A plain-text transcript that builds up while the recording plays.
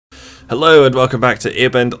Hello and welcome back to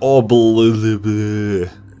Ib and Obb.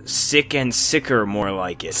 Sick and sicker, more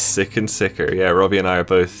like it. Sick and sicker. Yeah, Robbie and I are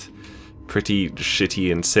both pretty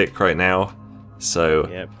shitty and sick right now. So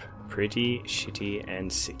Yep, pretty shitty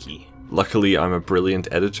and sicky. luckily I'm a brilliant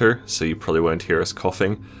editor, so you probably won't hear us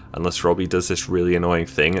coughing unless Robbie does this really annoying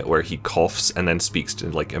thing where he coughs and then speaks to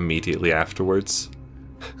like immediately afterwards.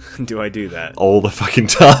 Do I do that? All the fucking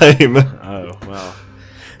time. Oh, well.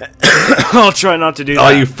 I'll try not to do that. Oh,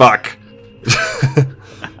 you fuck.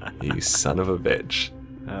 You son of a bitch.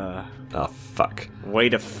 Oh, fuck. Way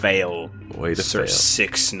to fail. Way to Sir fail.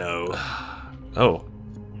 Sick Snow. Oh.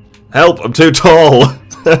 Help, I'm too tall.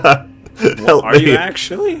 Help Are me. you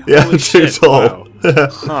actually? Yeah, Holy I'm too shit, tall. wow.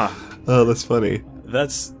 Huh. Oh, that's funny.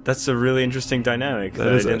 That's a really interesting dynamic that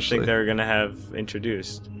I is didn't actually. think they were going to have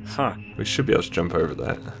introduced. Huh. We should be able to jump over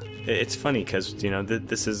that. It's funny because, you know,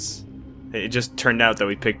 this is... It just turned out that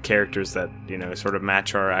we picked characters that, you know, sort of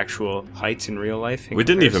match our actual heights in real life. We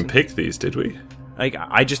didn't even pick these, did we? Like,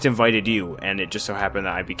 I just invited you, and it just so happened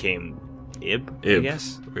that I became Ib, I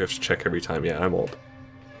guess? We have to check every time. Yeah, I'm Obb.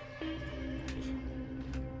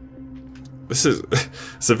 This is...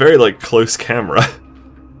 It's a very, like, close camera.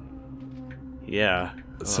 Yeah.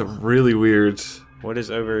 It's a really weird... What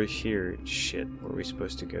is over here? Shit, were we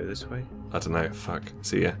supposed to go this way? I don't know, fuck.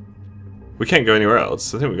 See ya. We can't go anywhere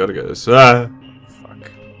else. I think we gotta go this. Ah! Fuck.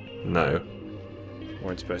 No.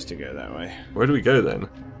 Weren't supposed to go that way. Where do we go then?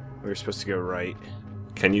 We were supposed to go right.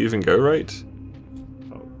 Can you even go right?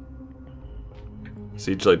 Oh. So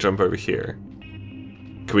you like jump over here.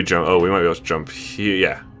 Can we jump? Oh, we might be able to jump here.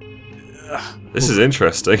 Yeah. This is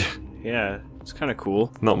interesting. Yeah, it's kind of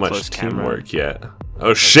cool. Not much Close camera. teamwork yet.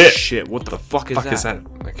 Oh shit! Shit, what the fuck is that?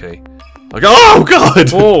 Okay. Like, oh god!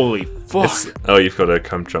 Holy fuck! It's, oh, you've got to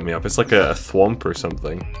come jump me up. It's like a Thwomp or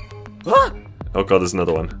something. Ah! Oh god, there's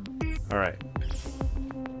another one. Alright.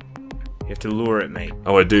 You have to lure it, mate.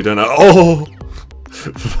 Oh, I do, don't I? Oh!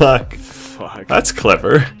 Fuck. Fuck. That's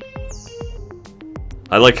clever.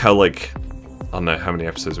 I like how, like, I don't know how many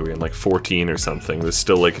episodes are we in, like 14 or something. There's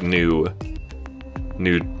still, like, new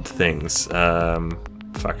things.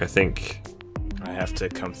 Fuck, I think... I have to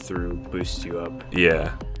come through, boost you up.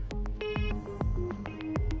 Yeah.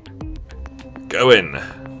 Go in.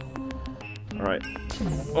 Alright.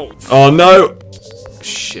 Oh, Oh no!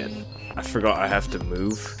 shit. I forgot I have to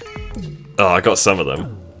move. Oh, I got some of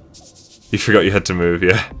them. You forgot you had to move,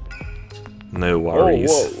 yeah. No worries.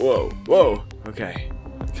 Whoa, whoa, whoa, whoa. Okay.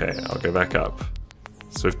 Okay, I'll go back up.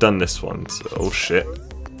 So we've done this one. So, oh shit.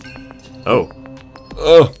 Oh.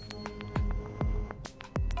 Oh!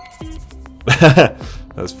 That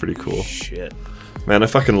was pretty cool. Shit. Man, I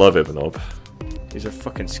fucking love Ib and Obb. These are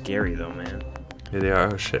fucking scary though, man. Here they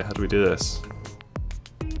are. Oh shit, how do we do this?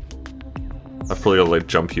 I've probably got to like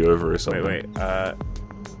jump you over or something. Wait, oh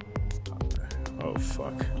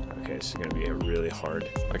fuck. Okay, this is gonna be a really hard.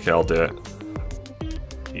 Okay, I'll do it.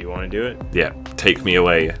 You wanna do it? Yeah, take me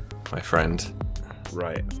away, my friend.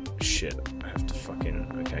 Right. Shit. I have to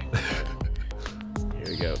fucking... Okay. Here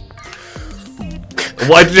we go.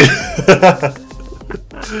 Why did you...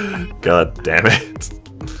 God damn it.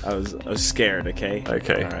 I was scared, okay?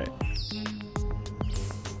 Okay. Alright.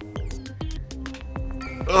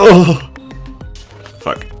 Oh!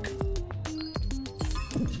 Fuck.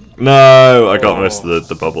 No! I got most of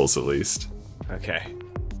the bubbles at least. Okay.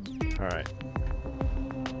 Alright.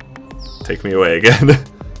 Take me away again.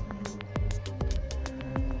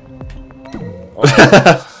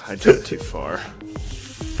 Oh, I jumped too far.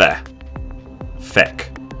 Feck.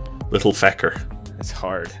 Little fecker. It's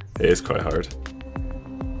hard. It is quite hard.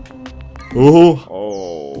 Ooh!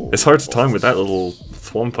 Oh. It's hard to time with that little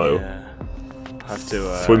Thwompo. Yeah. I have to,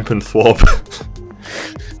 Thwimp and Thwomp.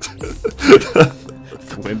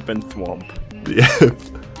 Thwimp and Thwomp. Yeah.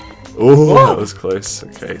 Ooh, that was close.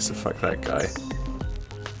 Okay, so fuck that guy.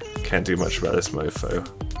 Can't do much about this mofo.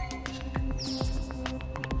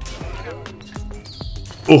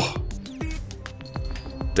 Oh!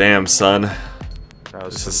 Damn, son. That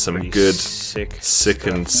was This is some pretty good sick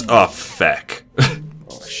and... stuff. Oh, feck.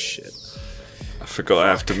 Oh shit. I forgot I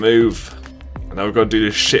have to move. And now we've got to do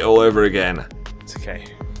this shit all over again. It's okay.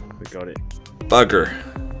 We got it. Bugger.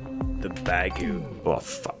 The Bagu. Oh,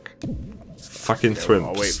 fuck. Fucking Okay, Thwimps.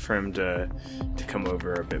 I'll wait for him to come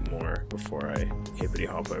over a bit more before I hippity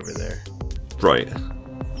hop over there. Right.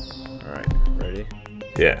 Alright, ready?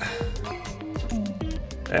 Yeah.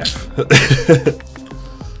 F. I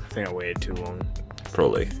think I waited too long.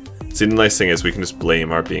 Probably. See, the nice thing is we can just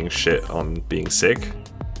blame our being shit on being sick.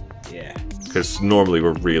 Yeah. Because normally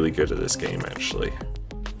we're really good at this game, actually.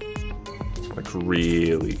 Like,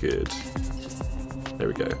 really good. There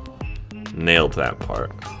we go. Nailed that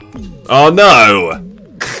part. Oh no!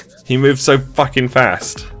 He moved so fucking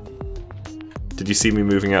fast. Did you see me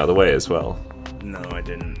moving out of the way as well? No, I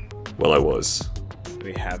didn't. Well, I was.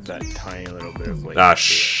 We have that tiny little bit of weight. Ah,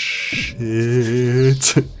 shit.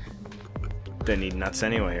 Don't need nuts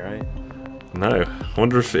anyway, right? No. I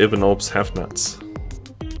wonder if ibb and obbs have nuts.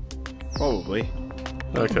 Probably.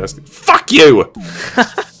 Okay, that's good. Fuck you!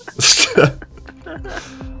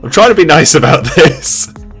 I'm trying to be nice about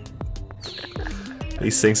this.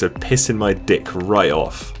 These things are pissing my dick right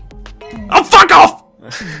off. Oh, fuck off!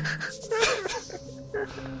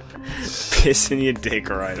 Pissing your dick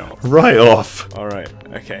right off. Right off. Alright,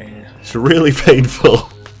 okay. It's really painful.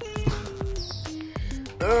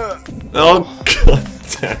 Oh, god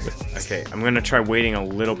damn it. Okay, I'm gonna try waiting a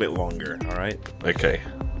little bit longer, alright? Okay,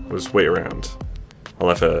 we'll just wait around. I'll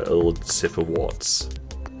have a little sip of Watts.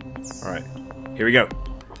 Alright, here we go.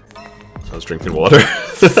 I was drinking water.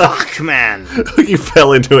 Fuck, man! You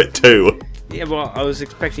fell into it too. Yeah, well, I was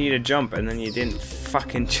expecting you to jump, and then you didn't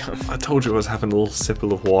fucking jump. I told you I was having a little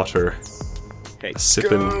sipple of water. Okay,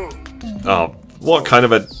 Sipping. go! Oh, what kind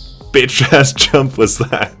of a bitch-ass jump was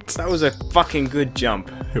that? That was a fucking good jump.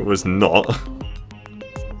 It was not.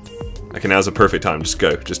 Okay, now's a perfect time. Just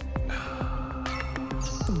go. Just.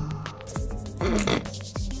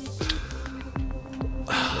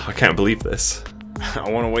 I can't believe this. I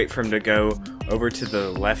want to wait for him to go over to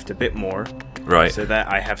the left a bit more. Right. So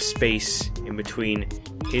that I have space in between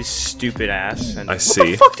his stupid ass and... I see. What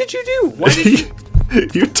the fuck did you do? Why did you...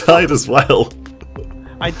 You died as well.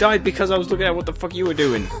 I died because I was looking at what the fuck you were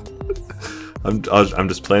doing. I'm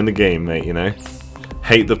just playing the game, mate, you know?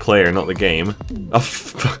 Hate the player, not the game. Oh,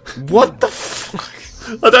 What the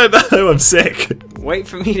fuck? I don't know, I'm sick. Wait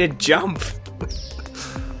for me to jump.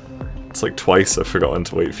 It's like twice I've forgotten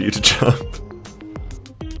to wait for you to jump.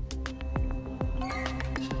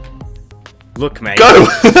 Look, mate. Go!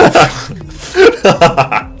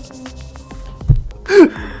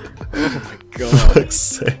 Oh my god. Fuck's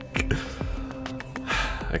sake.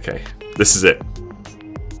 Okay, this is it.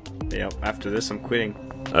 Yep, after this I'm quitting.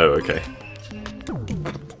 Oh, okay.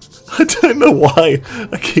 I don't know why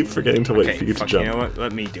I keep forgetting to wait Okay, for you to fuck, jump. you know what?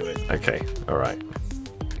 Let me do it. Okay, alright.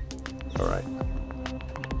 Alright.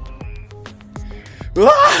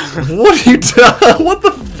 What have you done? What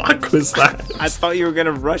the fuck was that? I thought you were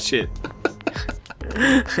gonna rush it.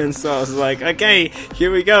 And so I was like, okay,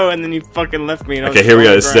 here we go, and then you fucking left me and I Okay, was here we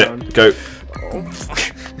go, on this the is ground. it. Go. Oh, fuck.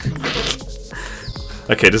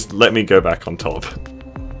 Okay, just let me go back on top.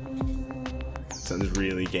 Sounds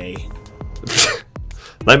really gay.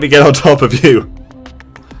 Let me get on top of you.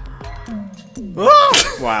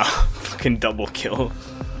 Wow, fucking double kill.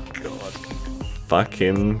 God.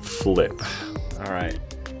 Fucking flip. Alright.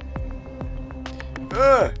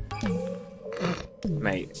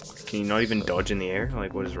 Mate, can you not even dodge in the air?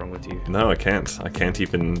 Like, what is wrong with you? No, I can't. I can't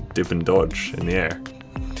even dip and dodge in the air.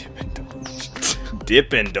 Dip and dodge.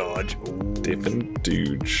 Dip and dodge. Ooh. Dip and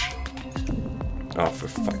dooge. Oh, for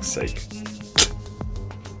fuck's sake.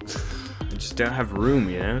 I just don't have room,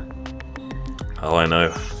 you know? Oh, I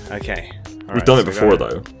know. Okay. We've done it before,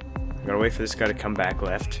 though. Gotta wait for this guy to come back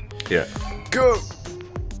left. Yeah. Go!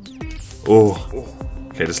 Oh.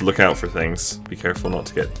 Okay, just look out for things. Be careful not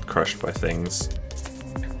to get crushed by things.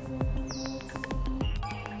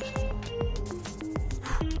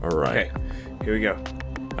 Alright. Okay, here we go.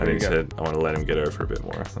 I Here we need go. to. I want to let him get over a bit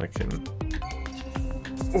more. I can.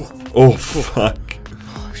 Oh fuck!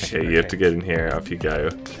 Oh, shit, Okay, you have to get in here. Up you go.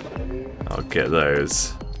 I'll get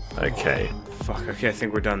those. Okay. Oh, fuck, okay, I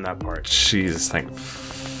think we're done that part. Jesus, thank.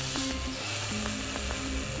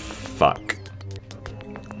 Fuck.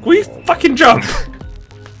 Will you fucking jump?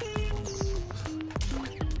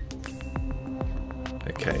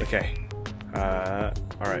 Okay. Okay.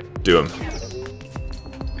 Alright. Do him.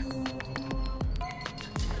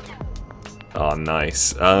 Oh,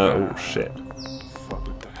 nice. Oh shit. Fuck,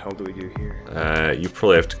 what the hell do we do here? You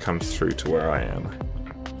probably have to come through to where I am.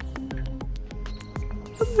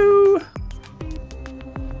 Hello.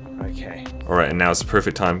 Okay. Alright, and now's the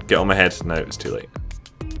perfect time. Get on my head. No, it's too late.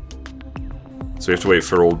 So we have to wait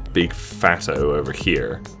for old big fatto over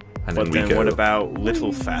here. And But then we then go. what about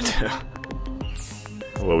little fatto?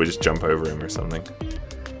 Well, we just jump over him or something.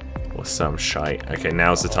 Or some shite. Okay,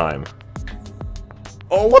 now's the time.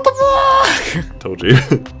 Oh, what the fuck? Told you.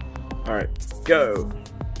 Alright, go.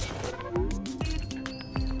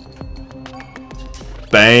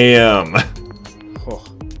 Bam! Oh.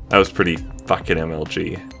 That was pretty fucking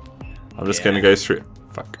MLG. I'm just gonna go through.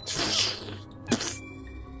 Fuck.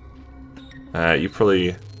 You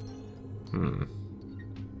probably.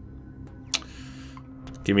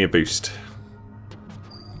 Give me a boost.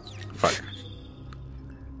 Fuck.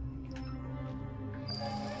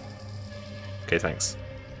 Okay, thanks.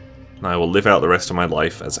 And I will live out the rest of my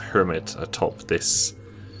life as a hermit atop this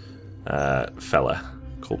fella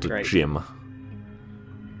called a Jim.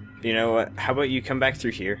 You know what? How about you come back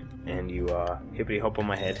through here and you hippity hop on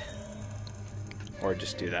my head, or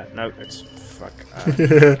just do that? No, it's fuck.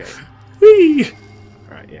 Okay. Whee!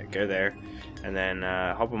 All right, yeah, go there, and then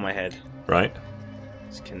hop on my head. Right.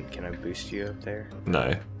 Can I boost you up there?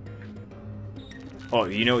 No. Oh,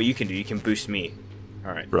 you know what you can do? You can boost me.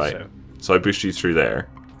 All right. Right. So I boost you through there.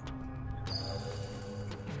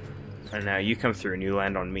 And now you come through and you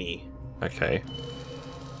land on me. Okay.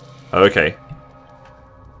 Oh, okay.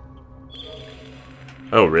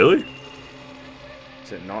 Oh, really?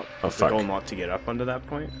 Is it not? Oh, is fuck. the goal not to get up onto that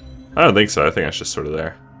point? I don't think so. I think that's just sort of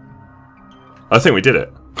there. I think we did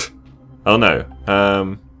it. Oh, no.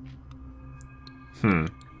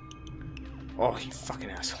 Oh, you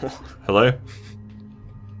fucking asshole. Hello?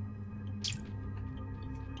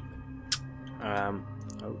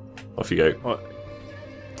 Oh. Off you go. Oh.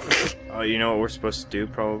 Oh, you know what we're supposed to do,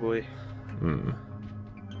 probably?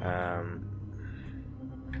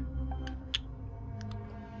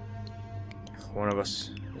 One of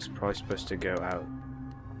us is probably supposed to go out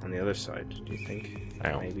on the other side, do you think?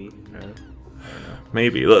 Ow. Maybe? No? I don't know.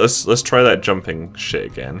 Maybe. Let's try that jumping shit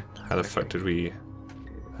again. How the fuck did we...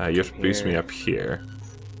 you have to boost me up here.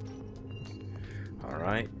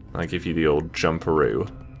 Alright. I'll give you the old jumperoo.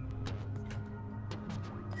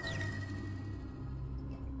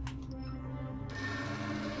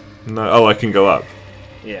 No. Oh, I can go up.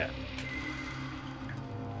 Yeah.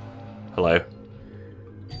 Hello.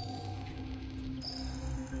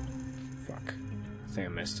 Fuck. I think I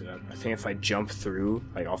messed it up. I think if I jump through,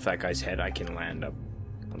 like, off that guy's head, I can land up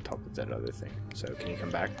on top of that other thing. So, can you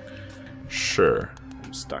come back? Sure.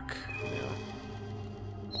 I'm stuck now.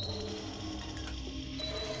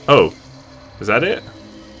 Oh. Is that it?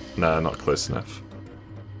 No, not close enough.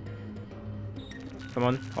 Come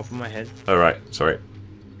on, hop on my head. Oh, right. Sorry.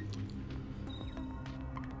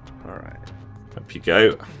 Alright. Up you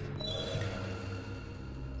go.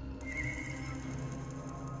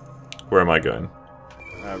 Where am I going?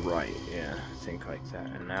 Right, yeah. I think like that.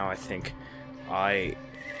 And now I think I...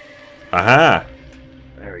 Aha!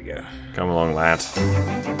 There we go. Come along, lad.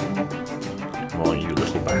 Come on, you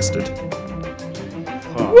little bastard.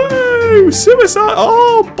 Oh. Woo! Suicide!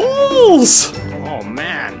 Oh, balls! Oh,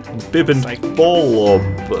 man! Bib and like ball or...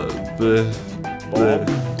 Bob?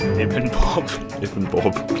 Ib and Bob. Ib and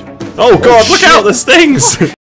Bob. Oh god, look out, there's things!